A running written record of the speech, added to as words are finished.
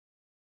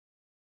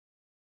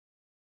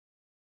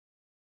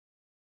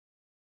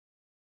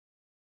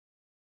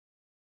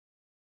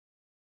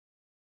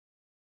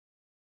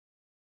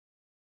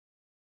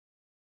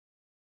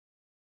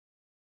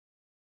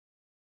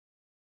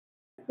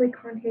We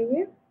can't hear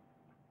you.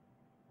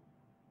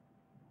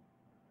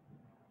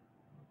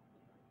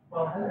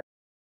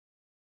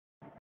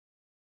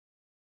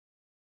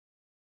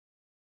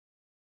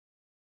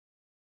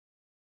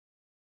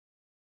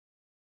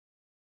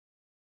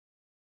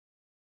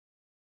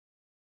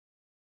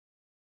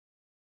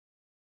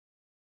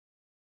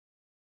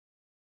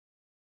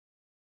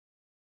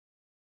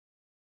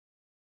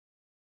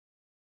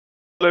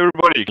 Hello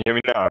everybody, you can hear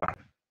me now?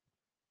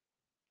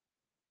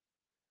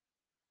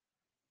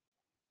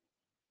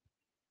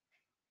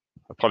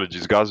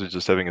 Apologies guys, we're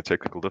just having a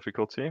technical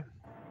difficulty.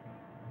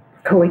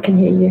 Oh, we can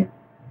hear you.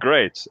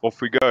 Great, off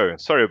we go.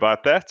 Sorry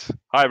about that.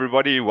 Hi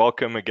everybody,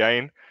 welcome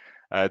again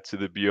to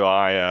the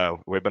BUI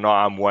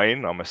webinar. I'm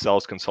Wayne, I'm a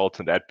sales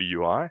consultant at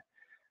BUI.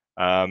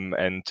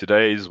 And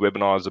today's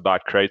webinar is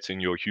about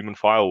creating your human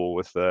firewall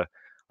with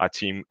our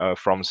team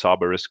from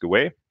Cyber Risk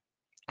Aware.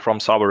 From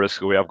Cyber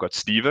Risk Aware, I've got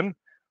Stephen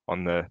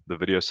on the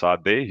video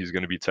side there. He's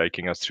going to be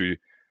taking us through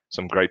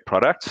some great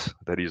products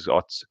that he's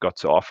got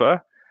to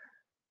offer.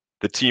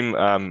 The team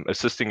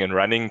assisting and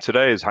running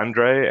today is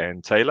Andre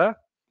and Taylor.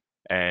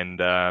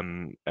 So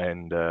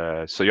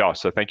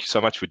thank you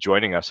so much for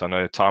joining us. I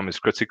know time is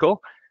critical,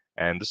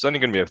 and this is only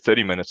going to be a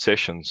 30-minute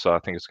session, so I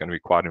think it's going to be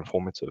quite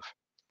informative.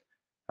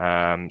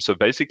 So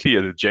basically,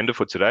 the agenda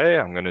for today,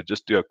 I'm going to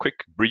just do a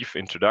quick brief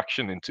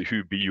introduction into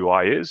who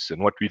BUI is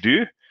and what we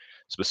do,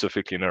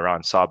 specifically in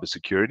around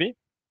cybersecurity.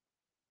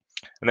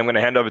 And then I'm going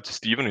to hand over to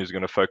Stephen, who's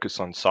going to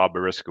focus on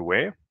Cyber Risk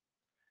Aware.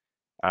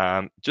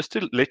 Just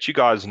to let you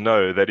guys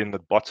know that in the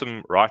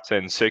bottom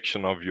right-hand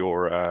section of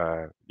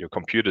your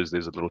computers,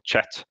 there's a little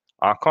chat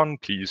icon.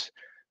 Please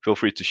feel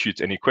free to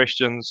shoot any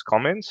questions,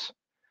 comments.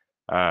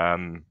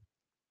 Apparently,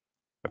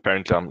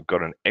 I've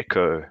got an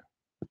echo.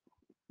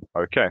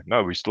 Okay,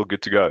 no, we're still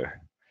good to go.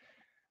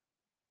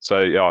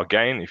 So yeah,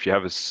 again, if you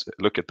have a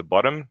look at the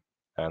bottom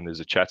and there's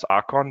a chat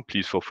icon,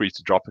 please feel free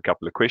to drop a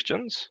couple of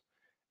questions,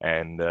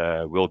 and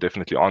we'll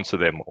definitely answer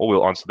them, or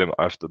we'll answer them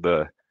after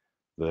the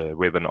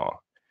webinar.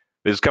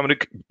 There's going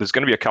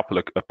to be a couple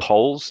of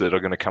polls that are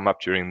going to come up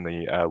during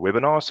the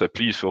webinar, so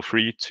please feel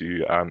free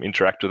to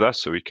interact with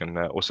us so we can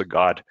also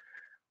guide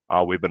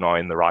our webinar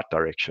in the right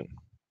direction.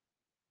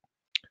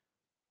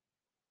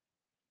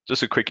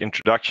 Just a quick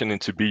introduction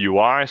into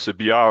BUI. So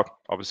BUI,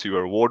 obviously, we're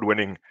an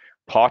award-winning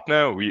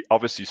partner. We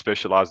obviously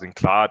specialize in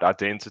cloud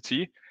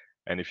identity,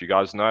 and if you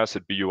guys know us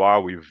at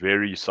BUI, we're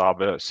very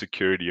cyber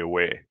security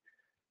aware.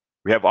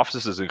 We have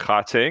offices in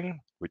Gauteng,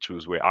 which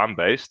was where I'm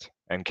based,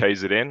 and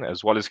KZN,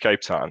 as well as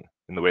Cape Town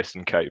in the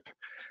Western Cape.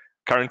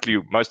 Currently,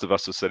 most of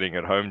us are sitting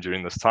at home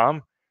during this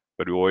time,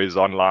 but we're always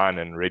online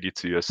and ready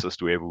to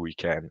assist wherever we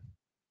can.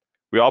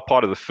 We are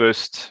part of the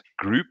first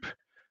group,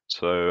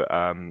 so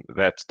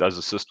that does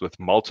assist with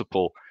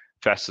multiple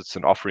facets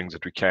and offerings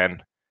that we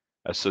can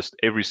assist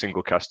every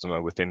single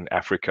customer within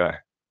Africa,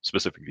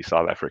 specifically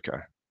South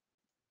Africa.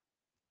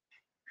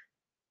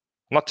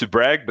 Not to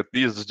brag, but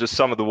these are just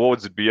some of the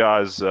awards that BI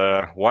has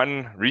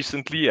won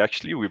recently.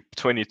 Actually, we're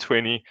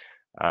 2020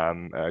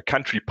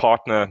 country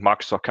partner,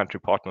 Microsoft Country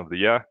Partner of the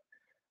Year.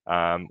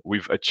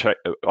 We've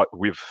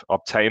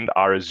obtained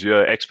our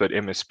Azure Expert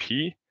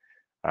MSP.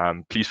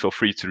 Please feel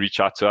free to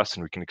reach out to us,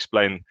 and we can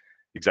explain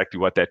exactly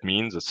what that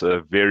means. It's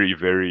a very,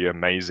 very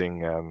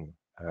amazing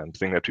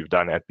thing that we've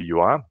done at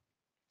BUI.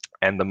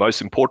 And the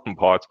most important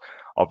part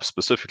of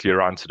specifically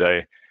around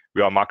today,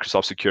 we are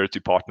Microsoft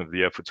Security Partner of the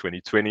Year for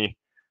 2020.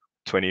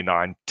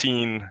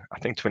 2019, I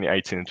think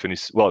 2018 and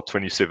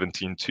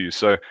 2017 too.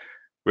 So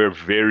we're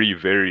very,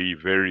 very,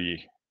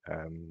 very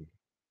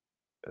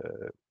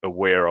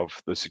aware of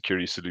the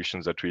security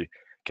solutions that we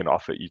can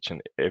offer each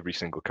and every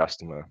single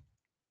customer.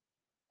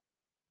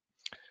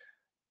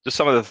 Just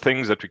some of the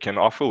things that we can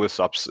offer with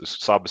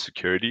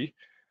cybersecurity.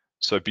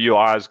 So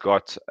BUI has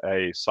got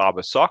a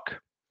cyber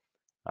SOC.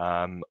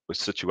 We're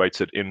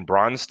situated in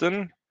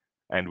Bryanston,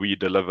 and we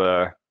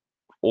deliver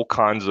all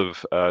kinds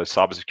of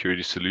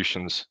cybersecurity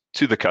solutions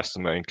to the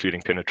customer,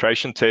 including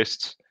penetration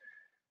tests,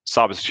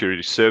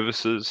 cybersecurity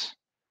services.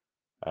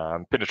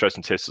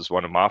 Penetration tests is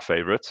one of my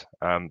favorite.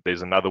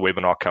 There's another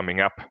webinar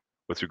coming up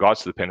with regards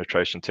to the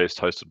penetration test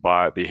hosted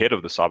by the head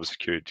of the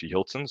cybersecurity,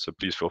 Hilton. So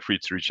please feel free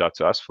to reach out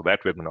to us for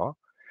that webinar.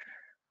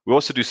 We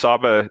also do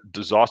cyber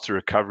disaster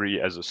recovery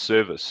as a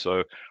service.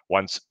 So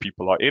once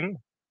people are in,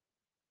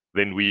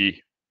 then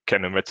we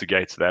can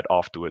mitigate that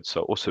afterwards.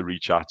 So also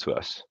reach out to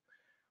us.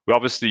 We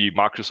obviously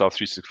Microsoft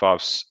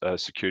 365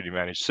 security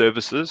managed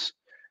services.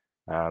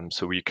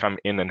 So we come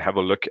in and have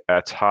a look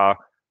at how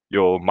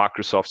your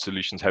Microsoft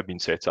solutions have been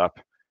set up,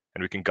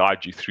 and we can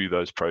guide you through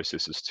those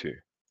processes too.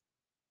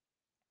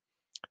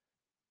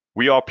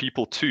 We are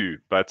people too,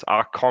 but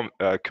our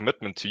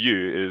commitment to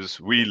you is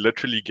we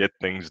literally get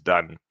things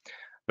done.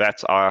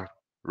 That's our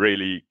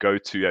really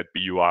go-to at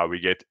BUI. We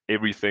get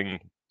everything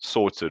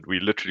sorted.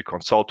 We literally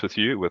consult with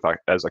you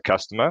as a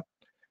customer.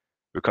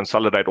 We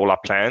consolidate all our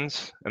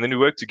plans, and then we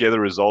work together,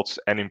 results,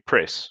 and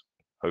impress.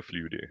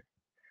 Hopefully we do.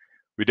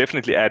 We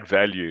definitely add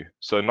value.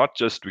 So not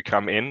just we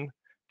come in,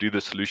 do the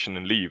solution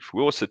and leave.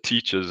 We're also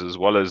teachers as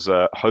well as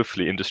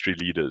hopefully industry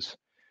leaders.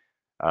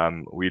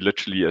 We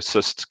literally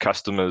assist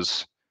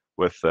customers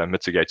with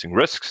mitigating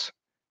risks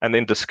and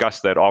then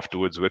discuss that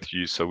afterwards with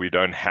you so we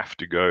don't have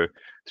to go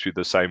through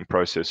the same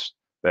process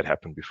that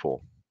happened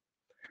before.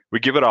 We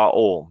give it our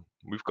all.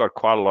 We've got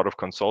quite a lot of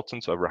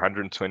consultants, over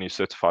 120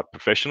 certified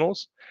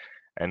professionals,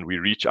 and we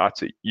reach out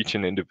to each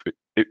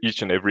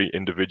and every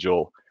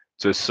individual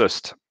to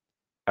assist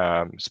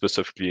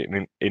specifically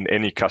in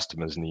any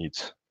customer's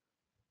needs.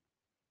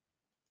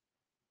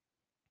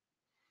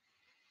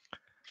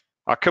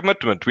 Our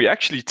commitment, we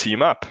actually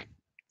team up.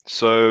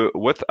 So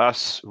with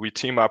us, we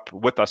team up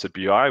with us at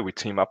BUI, we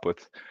team up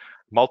with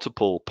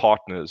multiple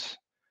partners,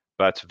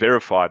 but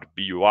verified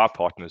BUI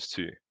partners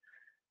too.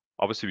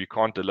 Obviously, we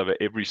can't deliver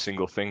every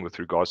single thing with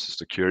regards to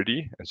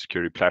security and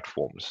security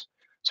platforms.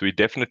 So we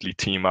definitely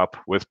team up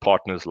with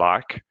partners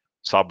like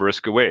Cyber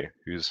Risk Aware,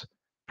 who's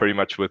pretty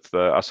much with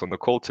us on the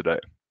call today.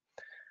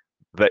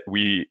 That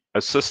we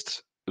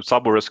assist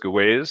Cyber Risk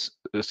Aware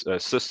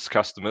assists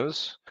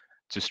customers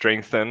to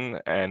strengthen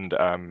and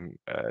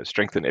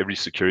strengthen every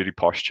security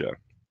posture.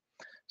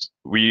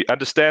 We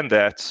understand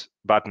that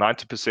about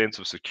 90%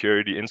 of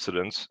security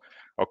incidents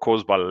are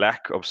caused by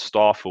lack of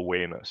staff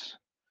awareness.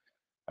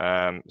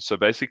 So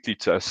basically,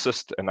 to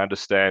assist and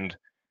understand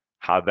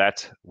how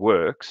that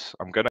works,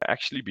 I'm going to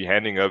actually be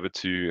handing over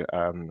to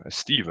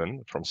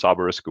Stephen from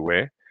Cyber Risk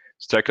Aware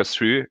to take us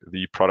through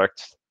the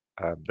product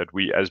that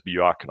we as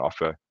BUI can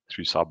offer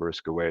through Cyber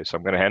Risk Aware. So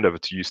I'm going to hand over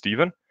to you,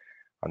 Stephen.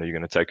 I know you're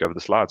going to take over the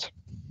slides.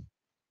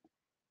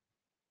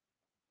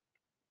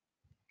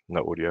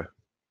 No audio.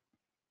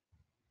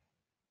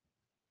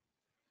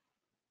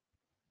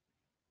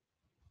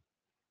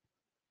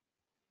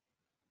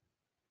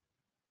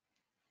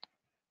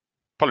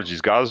 Apologies,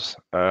 guys.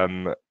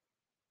 We're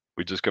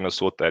just going to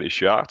sort that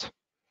issue out.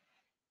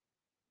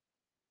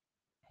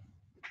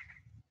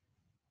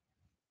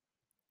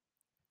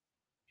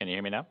 Can you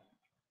hear me now?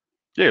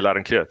 Yeah, loud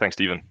and clear. Thanks,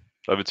 Stephen.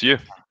 Over to you.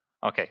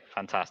 Okay,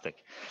 fantastic.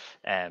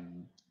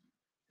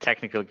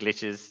 Technical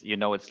glitches, you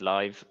know it's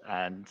live,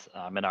 and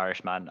I'm an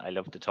Irishman. I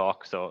love to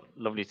talk, so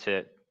lovely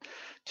to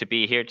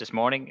be here this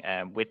morning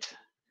with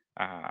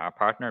our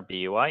partner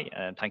BUI.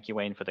 And thank you,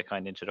 Wayne, for the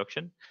kind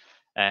introduction.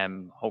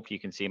 Hopefully you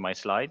can see my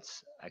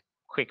slides. A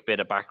quick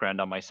bit of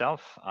background on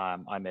myself.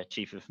 I'm a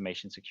Chief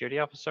Information Security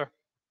Officer.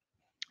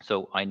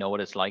 So I know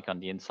what it's like on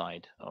the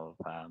inside of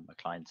a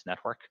client's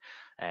network,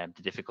 and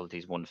the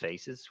difficulties one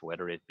faces,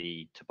 whether it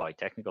be to buy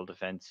technical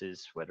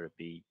defenses, whether it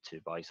be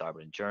to buy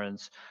cyber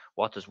insurance.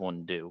 What does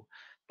one do?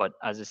 But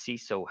as a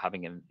CISO,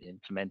 having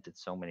implemented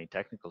so many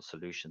technical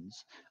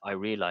solutions, I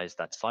realized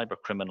that cyber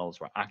criminals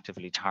were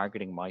actively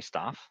targeting my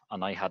staff,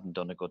 and I hadn't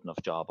done a good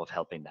enough job of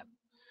helping them.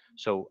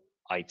 So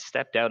I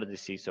stepped out of the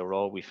CISO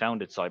role. We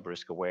founded Cyber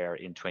Risk Aware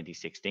in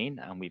 2016,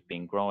 and we've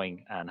been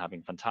growing and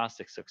having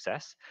fantastic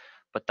success.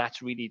 But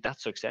that's really, that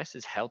success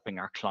is helping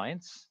our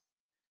clients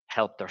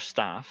help their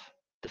staff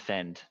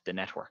defend the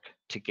network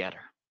together.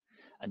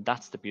 And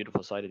that's the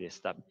beautiful side of this,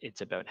 that it's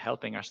about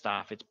helping our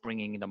staff. It's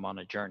bringing them on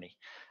a journey.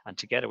 And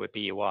together with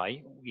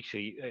BUI, we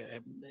see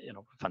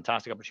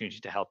fantastic opportunity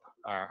to help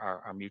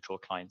our mutual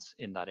clients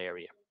in that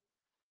area.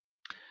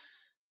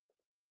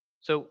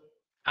 So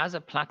as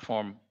a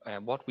platform,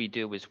 what we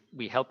do is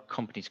we help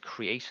companies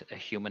create a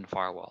human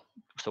firewall.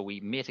 So we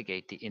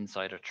mitigate the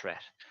insider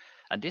threat.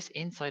 And this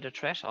insider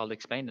threat, I'll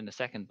explain in a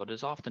second, but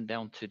is often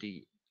down to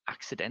the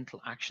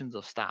accidental actions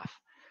of staff.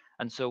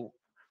 And so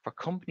for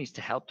companies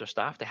to help their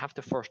staff, they have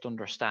to first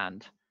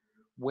understand,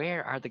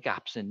 where are the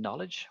gaps in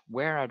knowledge?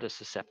 Where are the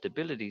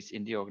susceptibilities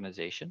in the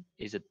organization?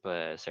 Is it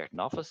a certain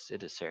office? Is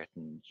it a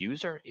certain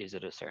user? Is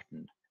it a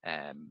certain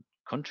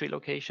country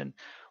location?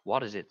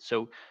 What is it?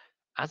 So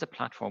as a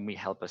platform, we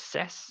help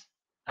assess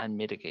and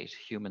mitigate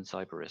human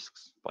cyber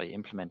risks by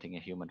implementing a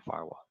human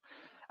firewall.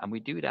 And we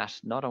do that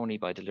not only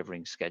by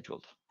delivering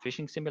scheduled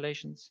phishing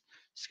simulations,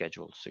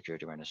 scheduled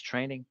security awareness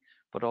training,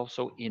 but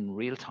also in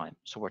real time.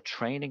 So we're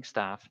training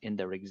staff in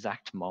their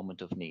exact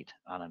moment of need.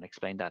 And I'll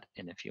explain that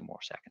in a few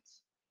more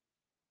seconds.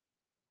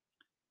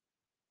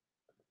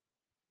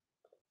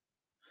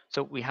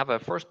 So we have a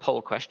first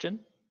poll question,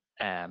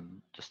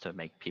 just to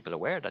make people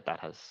aware that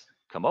that has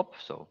come up.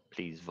 So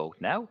please vote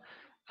now.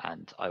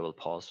 And I will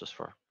pause just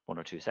for 1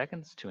 or 2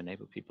 seconds to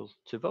enable people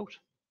to vote.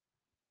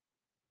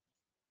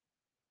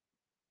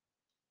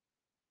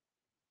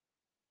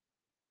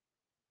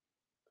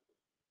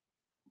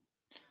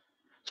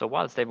 So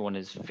whilst everyone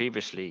is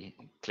feverishly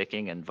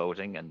clicking and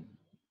voting and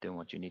doing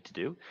what you need to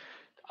do,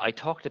 I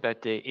talked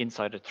about the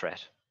insider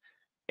threat.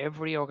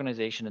 Every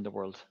organization in the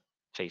world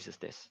faces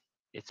this.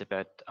 It's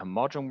about a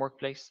modern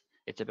workplace.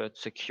 It's about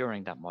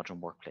securing that modern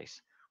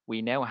workplace.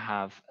 We now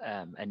have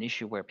an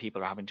issue where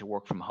people are having to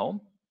work from home.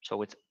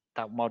 So it's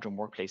that modern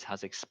workplace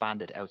has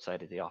expanded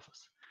outside of the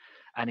office.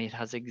 And it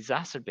has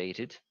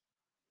exacerbated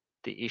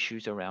the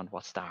issues around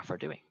what staff are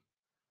doing.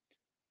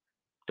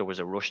 There was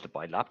a rush to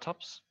buy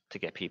laptops to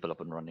get people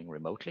up and running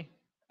remotely.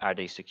 Are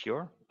they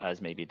secure,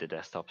 as maybe the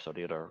desktops or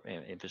the other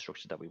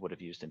infrastructure that we would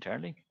have used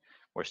internally?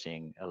 We're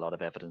seeing a lot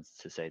of evidence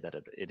to say that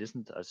it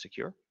isn't as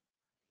secure.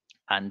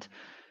 And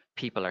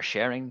People are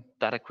sharing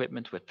that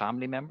equipment with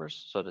family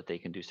members so that they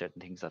can do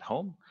certain things at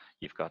home.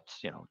 You've got,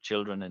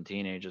 children and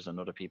teenagers and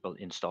other people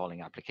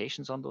installing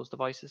applications on those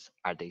devices.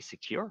 Are they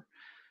secure?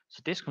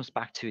 So this comes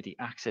back to the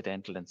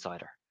accidental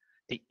insider,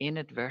 the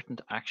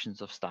inadvertent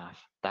actions of staff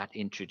that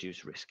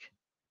introduce risk.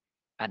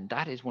 And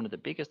that is one of the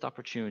biggest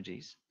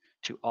opportunities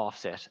to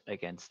offset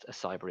against a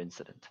cyber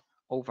incident.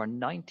 Over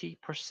 90%,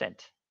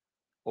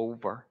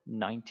 over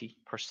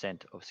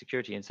 90% of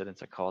security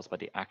incidents are caused by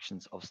the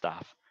actions of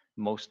staff,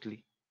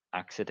 mostly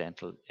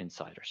accidental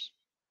insiders.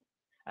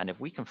 And if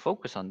we can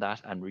focus on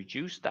that and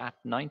reduce that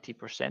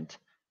 90%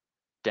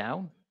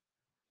 down,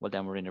 well,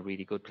 then we're in a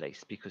really good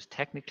place, because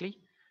technically,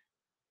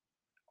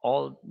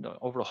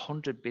 over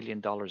 $100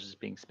 billion is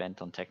being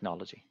spent on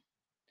technology.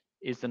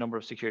 Is the number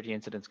of security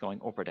incidents going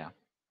up or down?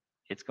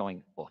 It's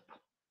going up.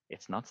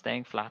 It's not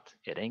staying flat.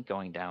 It ain't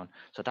going down.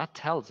 So that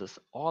tells us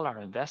all our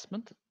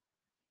investment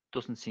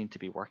doesn't seem to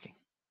be working.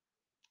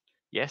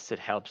 Yes, it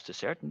helps to a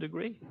certain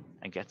degree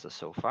and gets us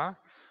so far,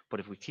 but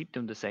if we keep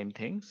doing the same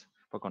things,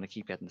 we're going to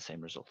keep getting the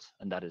same results,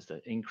 and that is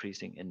the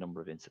increasing in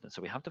number of incidents.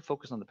 So we have to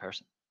focus on the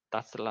person.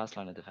 That's the last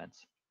line of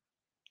defense.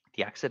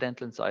 The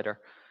accidental insider,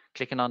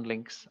 clicking on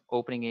links,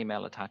 opening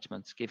email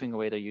attachments, giving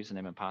away their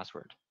username and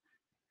password,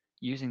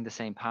 using the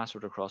same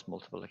password across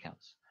multiple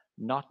accounts,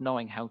 not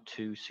knowing how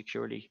to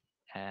securely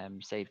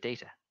save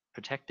data,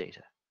 protect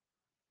data.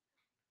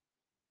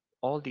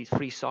 All these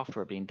free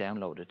software being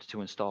downloaded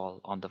to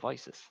install on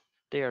devices.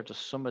 They are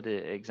just some of the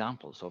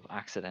examples of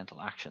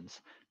accidental actions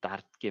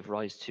that give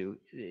rise to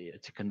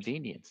it's a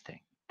convenience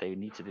thing. They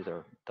need to do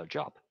their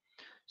job.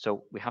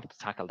 So we have to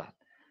tackle that.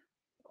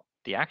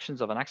 The actions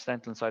of an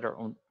accidental insider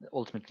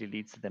ultimately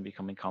leads to them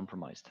becoming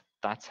compromised.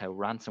 That's how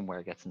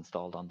ransomware gets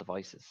installed on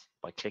devices.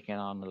 By clicking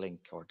on a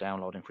link or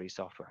downloading free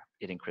software,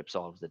 it encrypts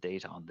all of the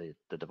data on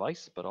the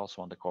device, but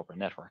also on the corporate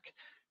network,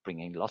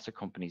 bringing lots of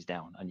companies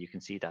down. And you can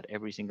see that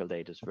every single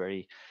day there's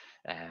very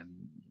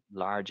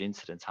large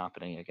incidents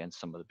happening against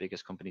some of the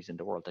biggest companies in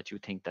the world that you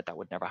think that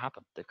would never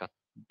happen. They've got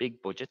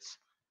big budgets,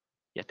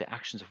 yet the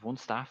actions of one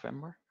staff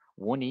member,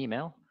 one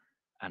email,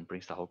 and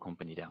brings the whole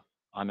company down.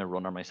 I'm a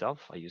runner myself.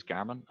 I use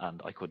Garmin,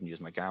 and I couldn't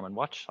use my Garmin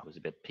watch. I was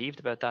a bit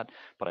peeved about that,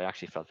 but I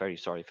actually felt very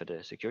sorry for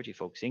the security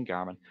folks in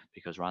Garmin,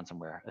 because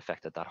ransomware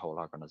affected that whole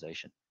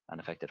organization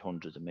and affected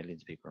hundreds of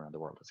millions of people around the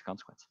world as a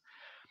consequence.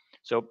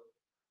 So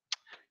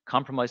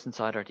compromised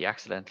insider, the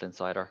accidental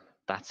insider,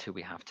 that's who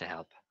we have to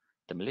help.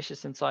 The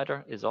malicious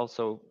insider is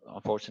also,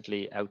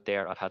 unfortunately, out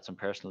there. I've had some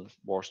personal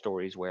war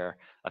stories where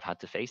I've had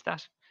to face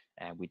that.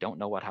 And we don't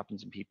know what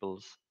happens in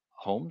people's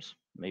homes.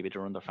 Maybe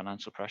they're under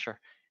financial pressure.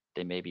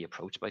 They may be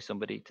approached by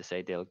somebody to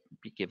say they'll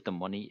give them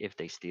money if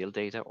they steal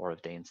data or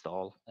if they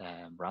install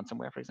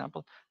ransomware, for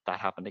example. That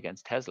happened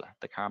against Tesla,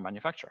 the car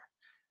manufacturer.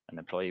 An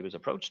employee was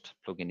approached,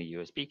 plug in a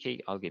USB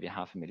key, I'll give you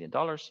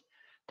 $500,000.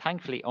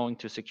 Thankfully, owing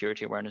to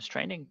security awareness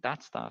training,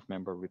 that staff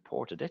member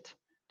reported it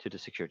to the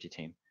security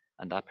team,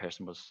 and that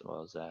person was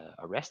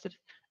arrested,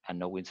 and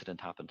no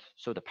incident happened.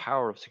 So the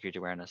power of security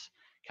awareness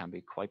can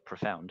be quite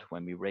profound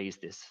when we raise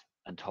this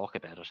and talk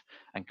about it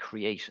and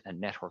create a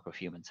network of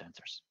human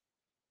sensors.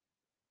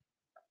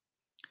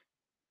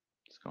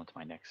 Let's go on to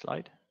my next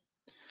slide.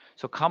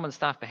 So common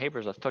staff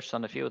behaviors, I've touched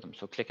on a few of them.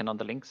 So clicking on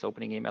the links,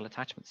 opening email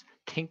attachments.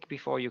 Think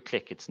before you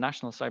click. It's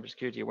National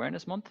Cybersecurity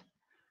Awareness Month.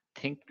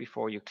 Think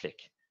before you click.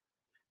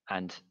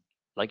 And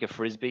like a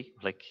frisbee,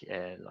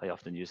 I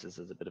often use this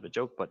as a bit of a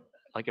joke, but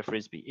like a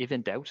frisbee, if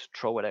in doubt,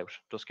 throw it out.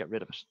 Just get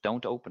rid of it.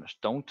 Don't open it.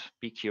 Don't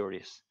be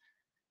curious.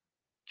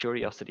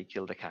 Curiosity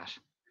killed the cat.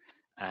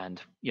 And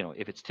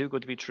if it's too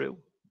good to be true,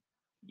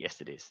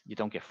 yes, it is. You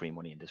don't get free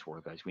money in this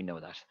world, guys. We know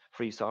that.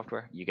 Free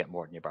software, you get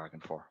more than you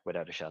bargain for,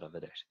 without a shadow of a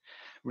doubt.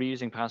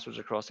 Reusing passwords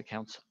across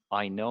accounts.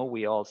 I know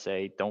we all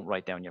say, don't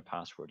write down your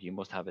password. You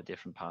must have a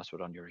different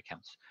password on your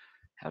accounts.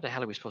 How the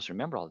hell are we supposed to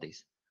remember all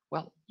these?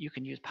 Well, you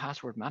can use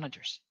password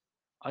managers.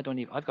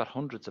 I've got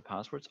hundreds of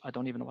passwords. I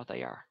don't even know what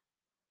they are.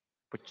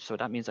 But so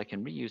that means I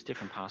can reuse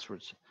different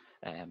passwords.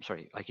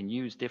 I can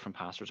use different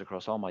passwords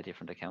across all my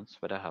different accounts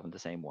without having the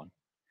same one,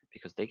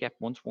 because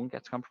once one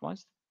gets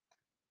compromised,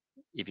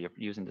 if you're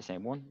using the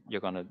same one,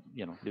 you're going to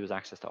lose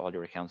access to all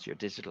your accounts, your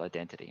digital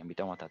identity, and we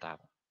don't want that to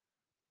happen.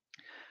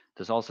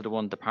 There's also the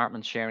one,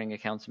 departments sharing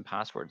accounts and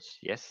passwords.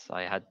 Yes,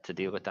 I had to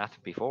deal with that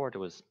before. There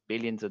was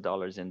billions of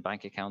dollars in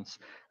bank accounts,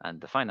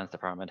 and the finance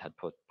department had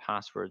put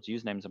passwords,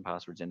 usernames and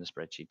passwords in a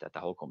spreadsheet that the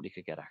whole company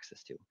could get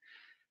access to.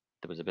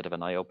 There was a bit of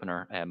an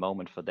eye-opener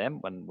moment for them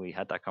when we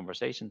had that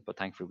conversation, but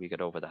thankfully we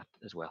got over that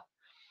as well.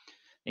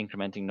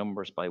 Incrementing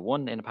numbers by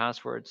one in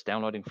passwords,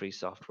 downloading free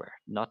software,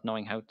 not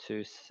knowing how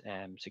to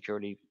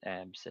securely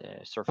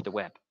surf the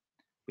web.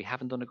 We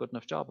haven't done a good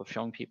enough job of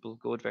showing people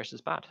good versus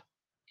bad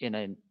in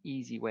an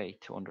easy way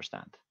to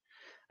understand.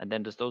 And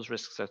then there's those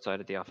risks outside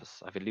of the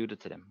office. I've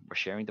alluded to them. We're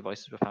sharing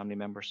devices with family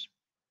members.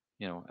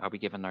 Are we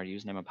giving our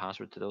username and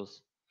password to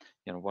those?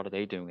 What are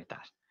they doing with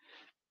that?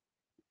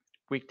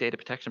 Weak data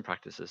protection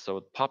practices. So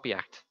the POPI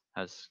Act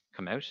has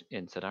come out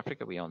in South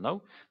Africa. We all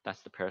know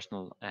that's the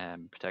personal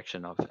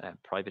protection of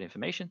private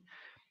information.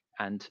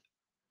 And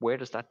Where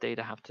does that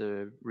data have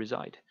to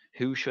reside?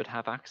 Who should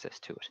have access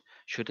to it?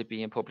 Should it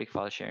be in public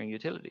file sharing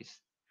utilities?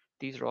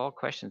 These are all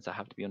questions that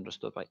have to be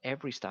understood by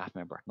every staff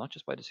member, not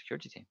just by the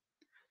security team.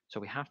 So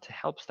we have to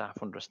help staff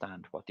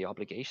understand what the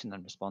obligation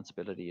and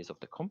responsibility is of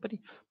the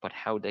company, but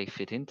how they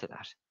fit into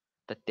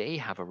that they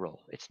have a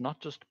role. It's not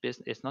just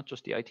business, it's not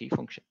just the IT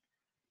function.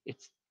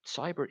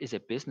 Cyber is a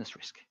business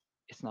risk.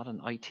 It's not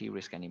an IT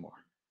risk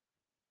anymore.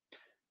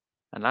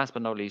 And last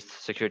but not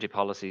least, security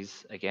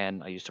policies.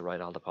 Again, I used to write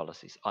all the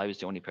policies. I was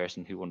the only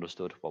person who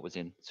understood what was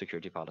in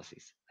security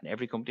policies. And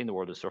every company in the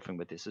world is suffering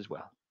with this as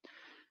well.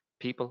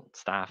 People,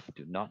 staff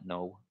do not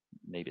know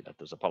maybe that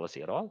there's a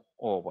policy at all,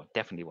 or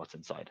definitely what's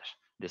inside it.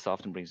 This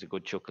often brings a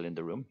good chuckle in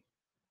the room.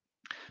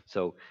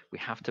 So we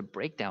have to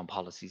break down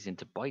policies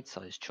into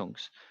bite-sized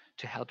chunks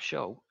to help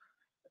show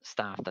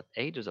staff that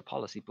A, there's a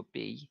policy, but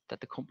B,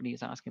 that the company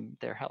is asking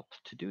their help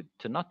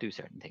to not do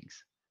certain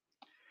things.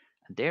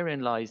 And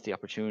therein lies the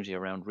opportunity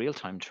around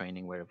real-time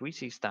training, where if we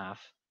see staff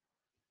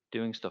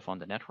doing stuff on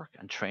the network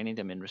and training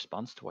them in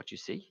response to what you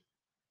see,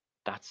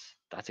 that's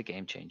a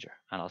game changer.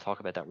 And I'll talk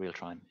about that real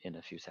time in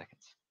a few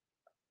seconds.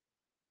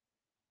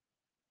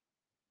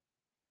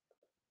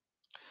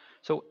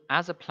 So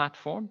as a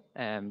platform,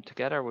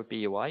 together with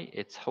BUI,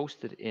 it's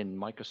hosted in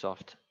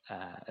Microsoft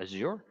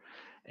Azure.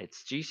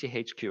 It's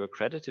GCHQ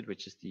accredited,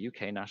 which is the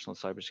UK National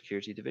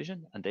Cybersecurity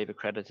Division, and they've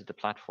accredited the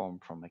platform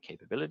from a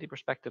capability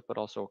perspective, but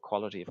also a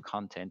quality of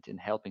content in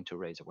helping to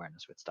raise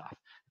awareness with staff.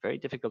 Very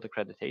difficult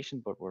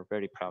accreditation, but we're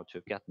very proud to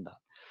have gotten that.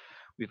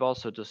 We've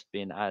also just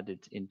been added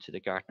into the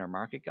Gartner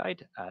Market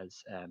Guide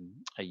as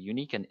a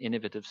unique and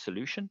innovative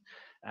solution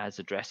as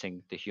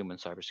addressing the human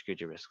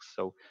cybersecurity risks.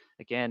 So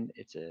again,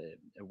 it's a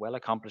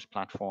well-accomplished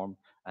platform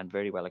and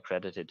very well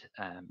accredited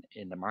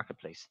in the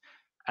marketplace.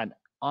 And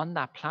on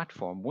that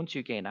platform, once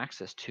you gain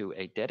access to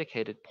a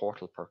dedicated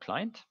portal per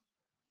client,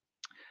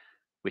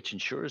 which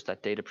ensures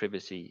that data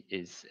privacy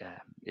is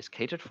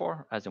catered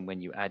for, as in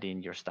when you add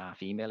in your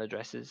staff email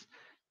addresses,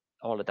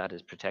 all of that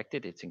is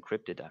protected. It's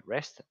encrypted at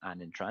rest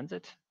and in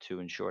transit to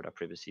ensure that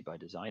privacy by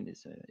design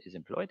is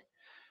employed.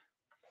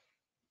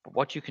 But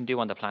what you can do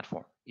on the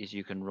platform is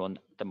you can run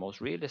the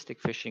most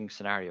realistic phishing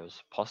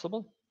scenarios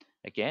possible.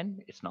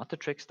 Again, it's not to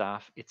trick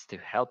staff, it's to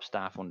help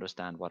staff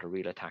understand what a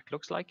real attack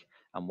looks like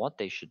and what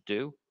they should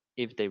do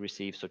if they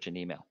receive such an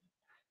email.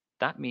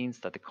 That means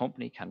that the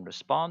company can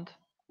respond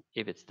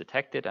if it's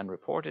detected and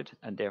reported,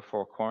 and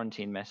therefore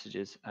quarantine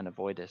messages and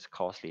avoid a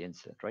costly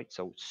incident, right?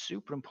 So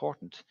super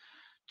important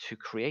to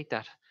create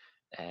that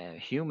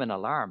human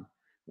alarm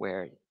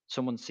where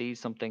someone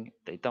sees something,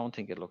 they don't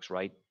think it looks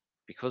right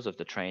because of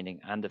the training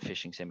and the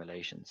phishing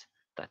simulations,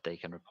 that they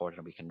can report it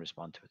and we can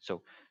respond to it.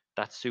 So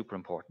that's super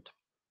important.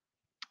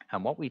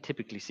 And what we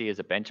typically see as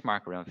a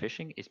benchmark around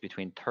phishing is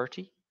between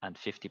 30 and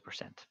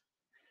 50%.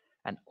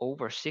 And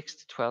over 6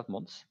 to 12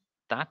 months,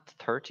 that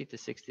 30 to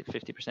 60 to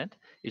 50%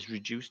 is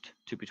reduced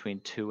to between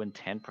 2 and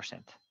 10%.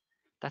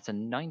 That's a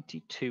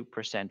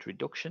 92%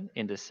 reduction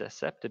in the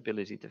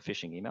susceptibility to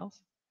phishing emails.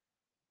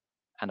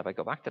 And if I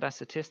go back to that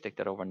statistic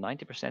that over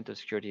 90% of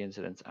security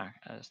incidents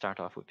start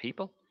off with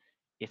people,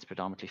 it's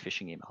predominantly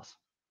phishing emails.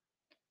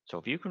 So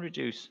if you can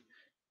reduce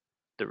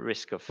the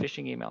risk of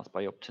phishing emails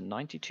by up to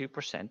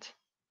 92%,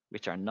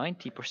 which are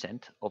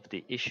 90% of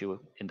the issue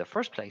in the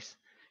first place,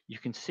 you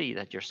can see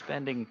that you're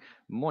spending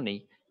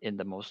money in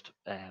the most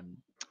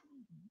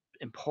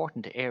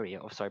important area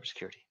of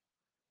cybersecurity,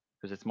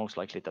 because it's most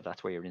likely that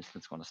that's where your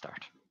incident's going to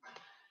start.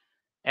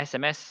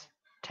 SMS,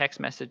 text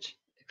message,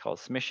 called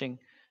SMiShing.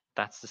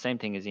 That's the same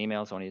thing as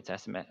emails, only it's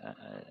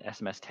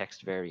SMS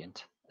text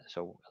variant.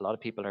 So a lot of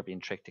people are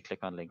being tricked to click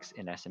on links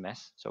in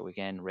SMS. So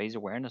again, raise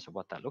awareness of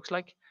what that looks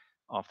like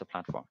off the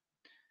platform.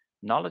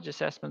 Knowledge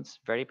assessments,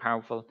 very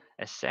powerful.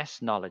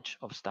 Assess knowledge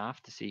of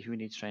staff to see who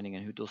needs training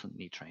and who doesn't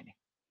need training.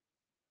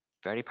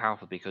 Very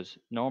powerful, because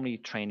normally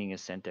training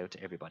is sent out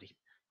to everybody.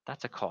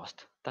 That's a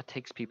cost. That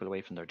takes people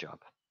away from their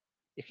job.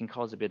 It can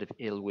cause a bit of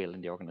ill will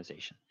in the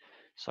organization.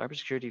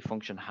 Cybersecurity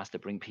function has to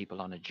bring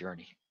people on a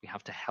journey. We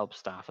have to help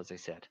staff, as I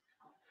said.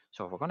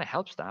 So if we're going to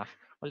help staff,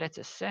 well, let's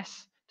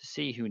assess to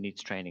see who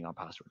needs training on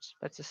passwords.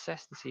 Let's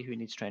assess to see who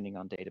needs training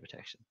on data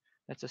protection.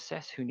 Let's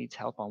assess who needs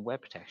help on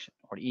web protection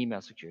or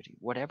email security,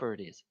 whatever it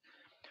is.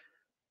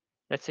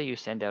 Let's say you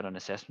send out an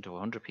assessment to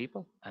 100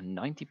 people and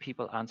 90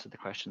 people answer the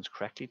questions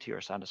correctly to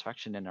your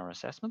satisfaction in our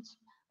assessments.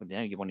 Well,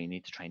 now you only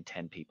need to train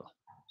 10 people.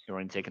 You're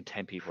only taking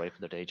 10 people away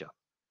from their day job.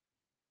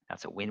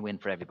 That's a win-win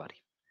for everybody.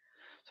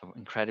 So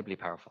incredibly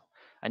powerful.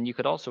 And you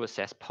could also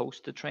assess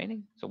post the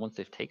training. So once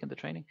they've taken the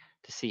training,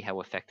 to see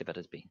how effective it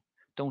has been.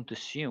 Don't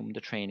assume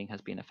the training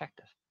has been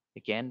effective.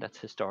 Again, that's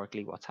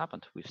historically what's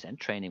happened. We've sent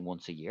training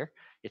once a year.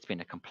 It's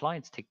been a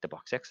compliance tick the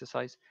box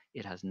exercise.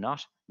 It has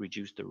not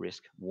reduced the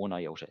risk one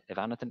iota. If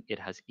anything, it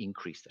has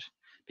increased it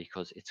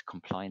because it's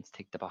compliance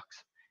tick the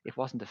box. It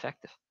wasn't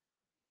effective.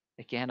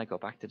 Again, I go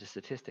back to the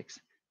statistics.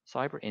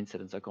 Cyber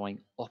incidents are going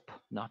up,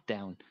 not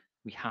down.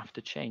 We have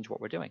to change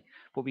what we're doing,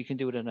 but we can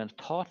do it in a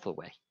thoughtful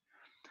way.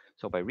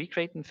 So by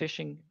recreating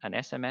phishing and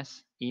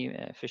SMS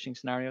phishing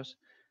scenarios,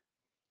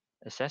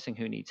 assessing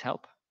who needs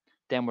help,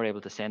 then we're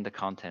able to send the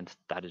content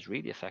that is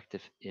really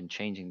effective in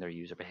changing their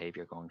user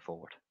behavior going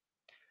forward.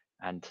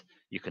 And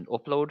you can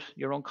upload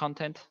your own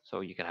content.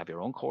 So you can have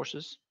your own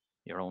courses,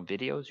 your own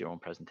videos, your own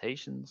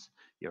presentations,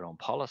 your own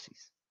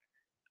policies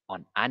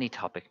on any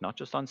topic, not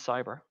just on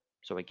cyber.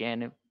 So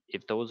again,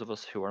 if those of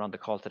us who are on the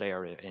call today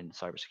are in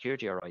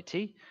cybersecurity or IT,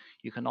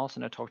 you can also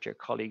now talk to your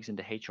colleagues in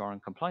the HR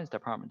and compliance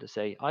department to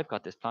say, I've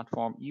got this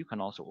platform, you can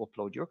also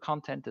upload your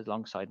content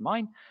alongside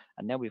mine.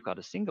 And now we've got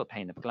a single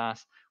pane of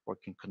glass where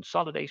we can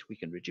consolidate, we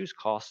can reduce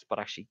costs, but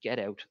actually get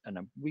out a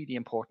really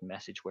important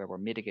message where we're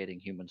mitigating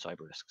human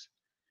cyber risks.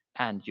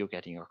 And you're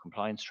getting your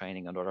compliance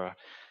training and other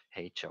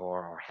HR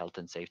or health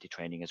and safety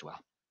training as well.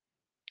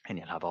 And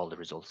you'll have all the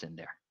results in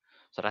there.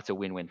 So that's a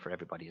win-win for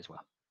everybody as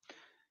well.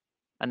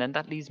 And then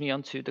that leads me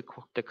on to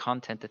the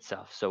content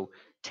itself. So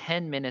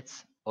 10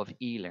 minutes of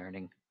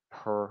e-learning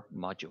per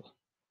module.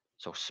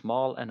 So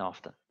small and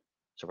often.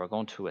 So we're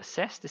going to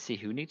assess to see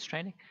who needs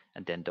training.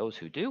 And then those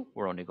who do,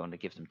 we're only going to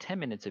give them 10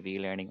 minutes of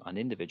e-learning on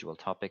individual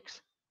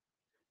topics.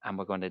 And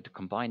we're going to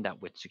combine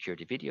that with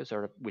security videos,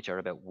 which are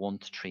about 1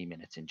 to 3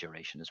 minutes in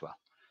duration as well.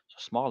 So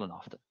small and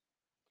often.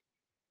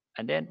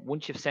 And then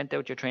once you've sent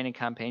out your training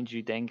campaigns,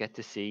 you then get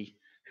to see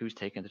who's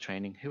taken the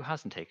training, who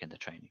hasn't taken the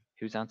training,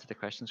 who's answered the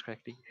questions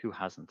correctly, who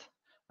hasn't,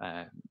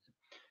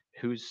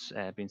 who's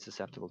been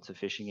susceptible to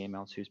phishing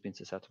emails, who's been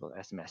susceptible to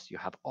SMS. You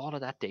have all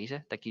of that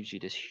data that gives you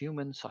this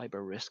human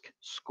cyber risk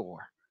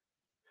score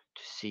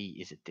to see,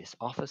 is it this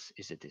office,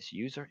 is it this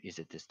user, is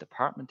it this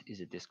department, is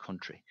it this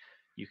country?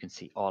 You can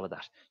see all of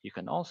that. You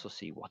can also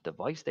see what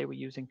device they were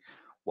using,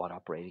 what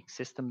operating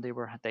system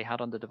they had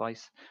on the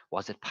device,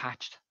 was it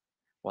patched,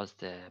 was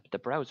the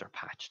browser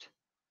patched.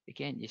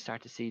 Again, you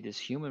start to see this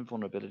human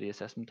vulnerability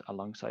assessment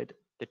alongside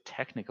the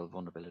technical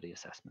vulnerability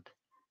assessment.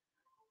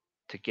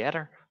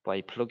 Together,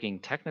 by plugging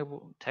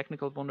technical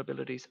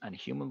vulnerabilities and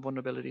human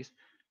vulnerabilities,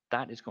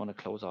 that is going to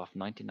close off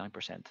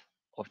 99%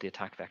 of the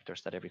attack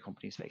vectors that every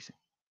company is facing.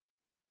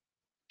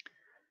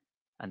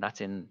 And that's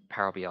in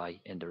Power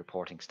BI in the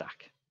reporting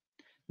stack.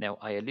 Now,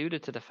 I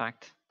alluded to the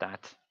fact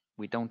that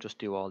we don't just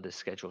do all this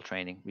scheduled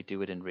training, we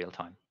do it in real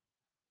time.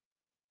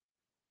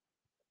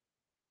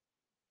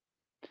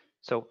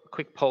 So, a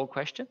quick poll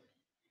question.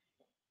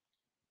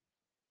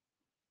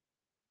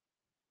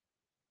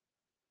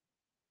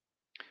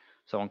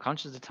 So I'm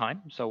conscious of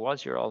time. So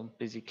whilst you're all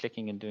busy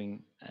clicking and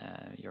doing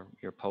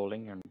your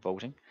polling and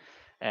voting,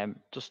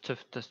 just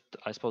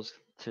I suppose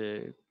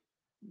to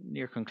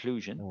near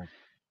conclusion,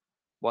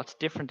 what's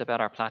different about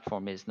our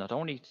platform is not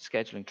only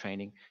scheduling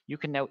training, you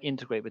can now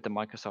integrate with the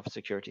Microsoft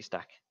security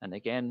stack. And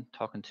again,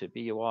 talking to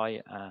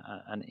BUI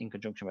and in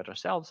conjunction with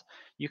ourselves,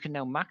 you can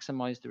now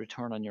maximize the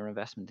return on your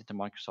investment into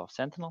Microsoft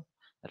Sentinel,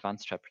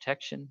 Advanced Threat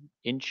Protection,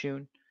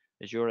 Intune,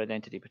 Azure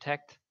Identity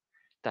Protect,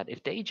 that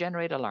if they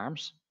generate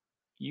alarms,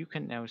 you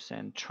can now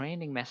send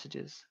training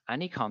messages,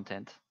 any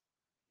content,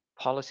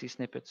 policy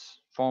snippets,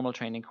 formal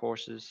training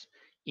courses,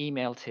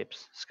 email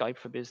tips, Skype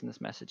for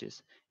Business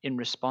messages in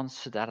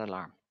response to that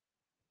alarm.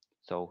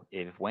 So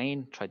if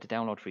Wayne tried to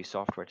download free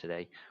software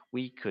today,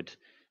 we could,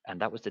 and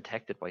that was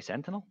detected by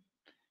Sentinel,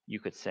 you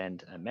could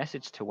send a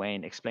message to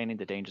Wayne explaining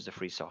the dangers of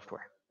free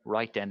software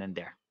right then and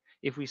there.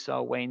 If we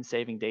saw Wayne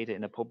saving data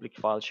in a public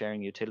file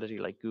sharing utility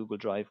like Google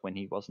Drive when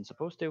he wasn't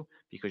supposed to,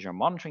 because you're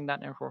monitoring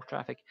that network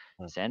traffic,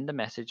 send a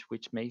message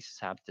which may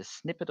have the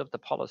snippet of the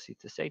policy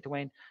to say to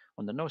Wayne,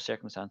 under no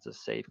circumstances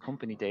save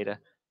company data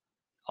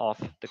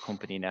off the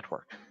company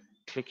network.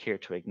 Click here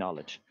to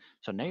acknowledge.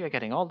 So now you're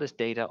getting all this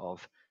data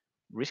of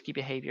risky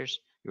behaviors,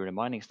 you're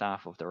reminding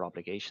staff of their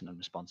obligation and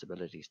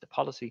responsibilities to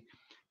policy,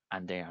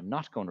 and they are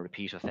not going to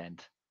repeat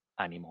offend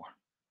anymore.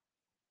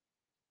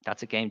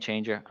 That's a game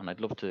changer, and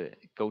I'd love to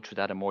go through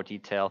that in more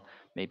detail,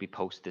 maybe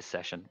post this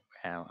session,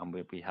 and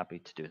we'll be happy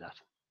to do that.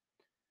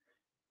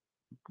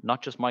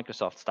 Not just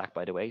Microsoft Stack,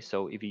 by the way,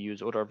 so if you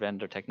use other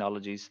vendor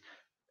technologies,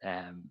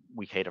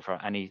 we cater for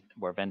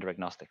we're vendor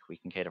agnostic, we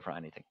can cater for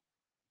anything.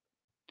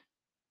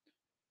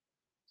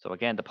 So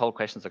again, the poll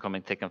questions are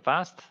coming thick and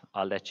fast.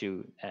 I'll let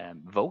you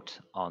vote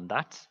on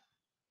that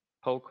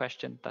poll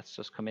question that's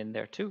just come in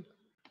there too.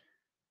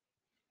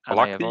 And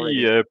I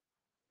like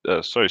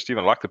sorry,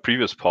 Stephen, I like the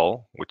previous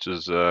poll, which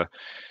is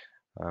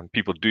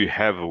people do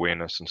have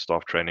awareness and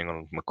staff training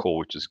on the call,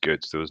 which is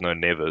good. So there was no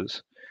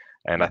nevers.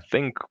 And I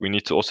think we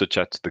need to also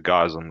chat to the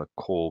guys on the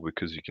call,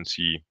 because you can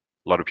see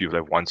a lot of people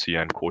have once a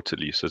year and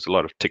quarterly. So it's a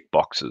lot of tick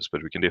boxes,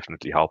 but we can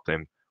definitely help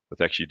them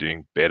with actually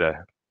doing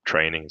better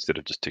training instead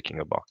of just ticking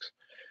a box.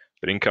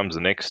 But in comes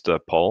the next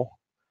poll.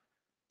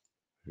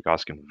 You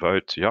guys can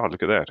vote. Yeah,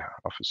 look at that.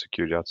 Offer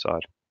security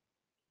outside.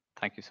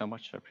 Thank you so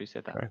much. I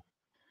appreciate that. Great.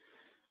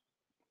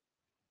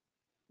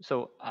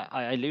 So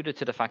I alluded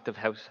to the fact of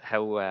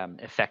how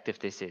effective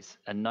this is.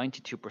 A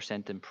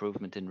 92%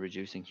 improvement in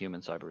reducing human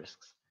cyber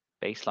risks.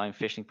 Baseline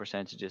phishing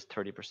percentage is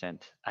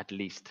 30% at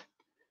least.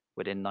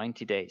 Within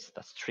 90 days,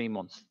 that's 3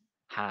 months,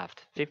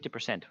 halved.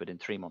 50% within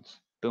 3 months.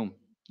 Boom.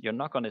 You're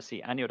not going to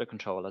see any other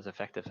control as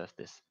effective as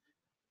this.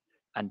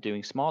 And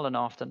doing small and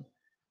often,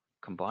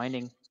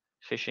 combining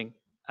phishing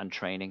and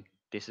training,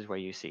 this is where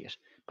you see it.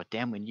 But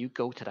then when you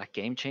go to that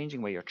game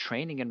changing where you're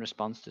training in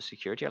response to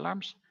security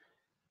alarms,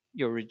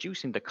 you're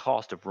reducing the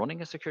cost of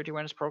running a security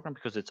awareness program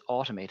because it's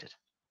automated.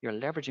 You're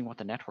leveraging what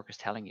the network is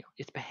telling you.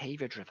 It's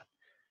behavior driven.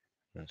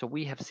 So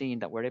we have seen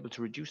that we're able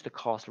to reduce the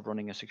cost of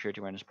running a security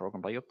awareness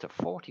program by up to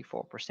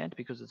 44%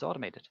 because it's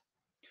automated.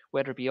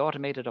 Whether it be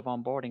automated of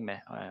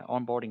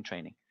onboarding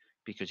training,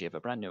 because you have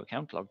a brand new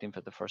account logged in for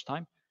the first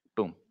time,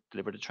 boom,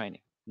 deliver the training.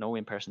 No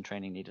in-person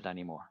training needed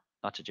anymore.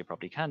 Not that you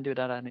probably can do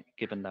that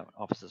given that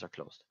offices are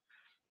closed.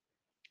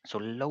 So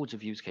loads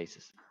of use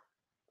cases.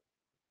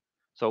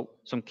 So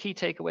some key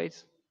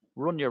takeaways: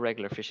 run your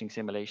regular phishing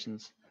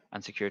simulations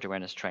and security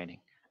awareness training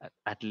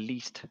at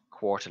least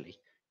quarterly.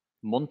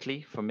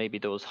 Monthly for maybe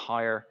those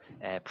higher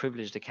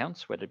privileged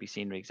accounts, whether it be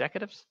senior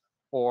executives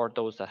or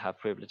those that have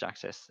privileged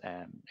access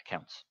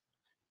accounts.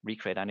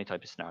 Recreate any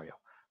type of scenario.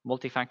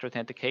 Multi-factor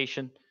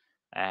authentication,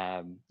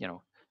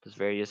 there's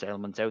various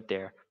elements out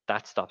there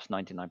that stops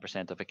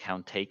 99% of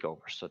account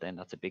takeovers. So then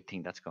that's a big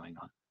thing that's going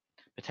on.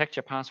 Protect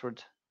your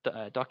password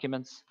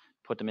documents,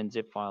 put them in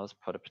zip files,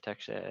 put a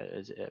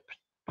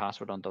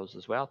password on those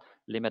as well.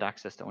 Limit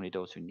access to only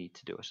those who need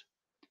to do it.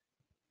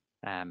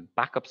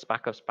 Backups.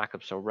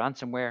 So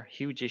ransomware,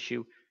 huge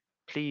issue.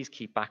 Please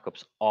keep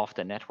backups off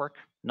the network,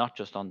 not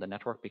just on the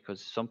network,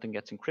 because if something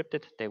gets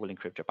encrypted, they will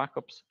encrypt your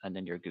backups and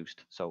then you're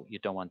goosed. So you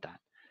don't want that.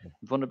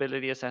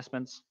 Vulnerability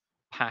assessments,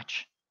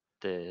 patch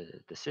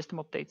the system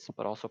updates,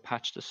 but also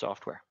patch the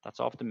software. That's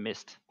often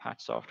missed,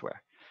 patch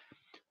software.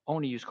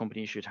 Only use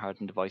company issued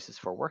hardened devices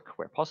for work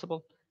where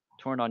possible.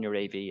 Turn on your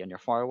AV and your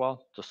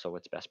firewall, just so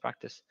it's best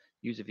practice.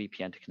 Use a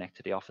VPN to connect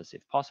to the office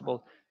if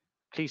possible.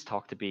 Please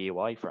talk to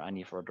BUI for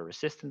any further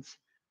assistance,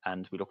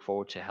 and we look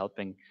forward to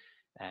helping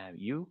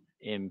you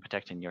in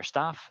protecting your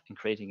staff and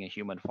creating a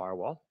human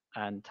firewall.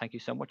 And thank you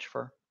so much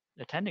for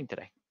attending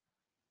today.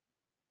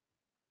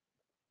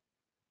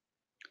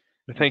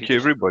 Thank you,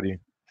 everybody.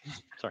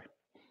 Sorry.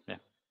 Yeah.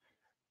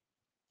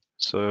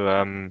 So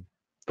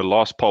the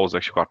last poll was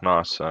actually quite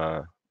nice.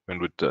 When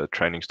would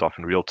training staff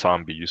in real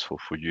time be useful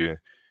for you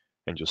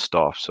and your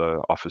staff?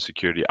 So offer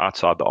security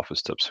outside the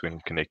office tips when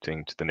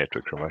connecting to the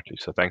network remotely.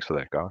 So thanks for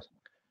that, guys.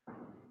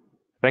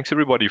 Thanks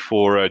everybody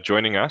for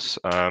joining us.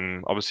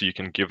 Obviously, you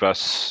can give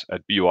us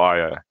at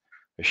BUI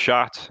a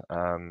shout.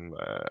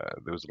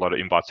 There was a lot of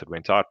invites that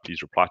went out.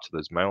 Please reply to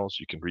those mails.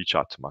 You can reach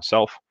out to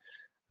myself,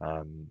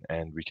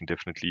 and we can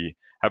definitely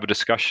have a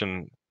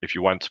discussion. If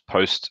you want to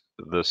post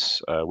this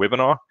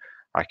webinar,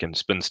 I can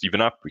spin Stephen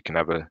up. We can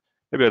have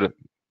maybe a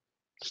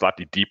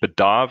slightly deeper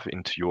dive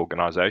into your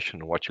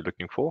organization and what you're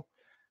looking for.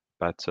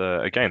 But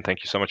again,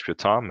 thank you so much for your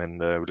time, and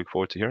we look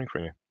forward to hearing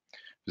from you.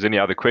 If there's any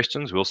other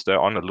questions, we'll stay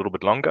on a little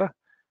bit longer.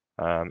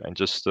 And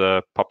just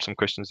pop some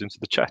questions into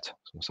the chat.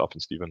 So myself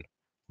and Stephen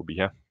will be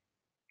here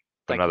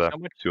for another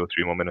 2 or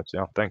 3 more minutes.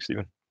 Yeah, thanks,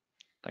 Stephen.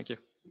 Thank you.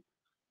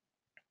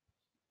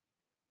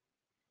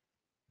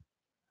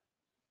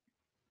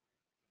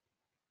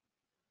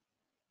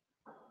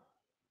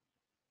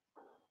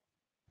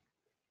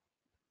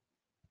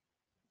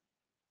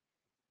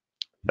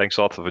 Thanks,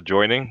 Arthur, for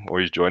joining, or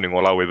he's joining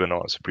all our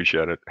webinars.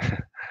 Appreciate it.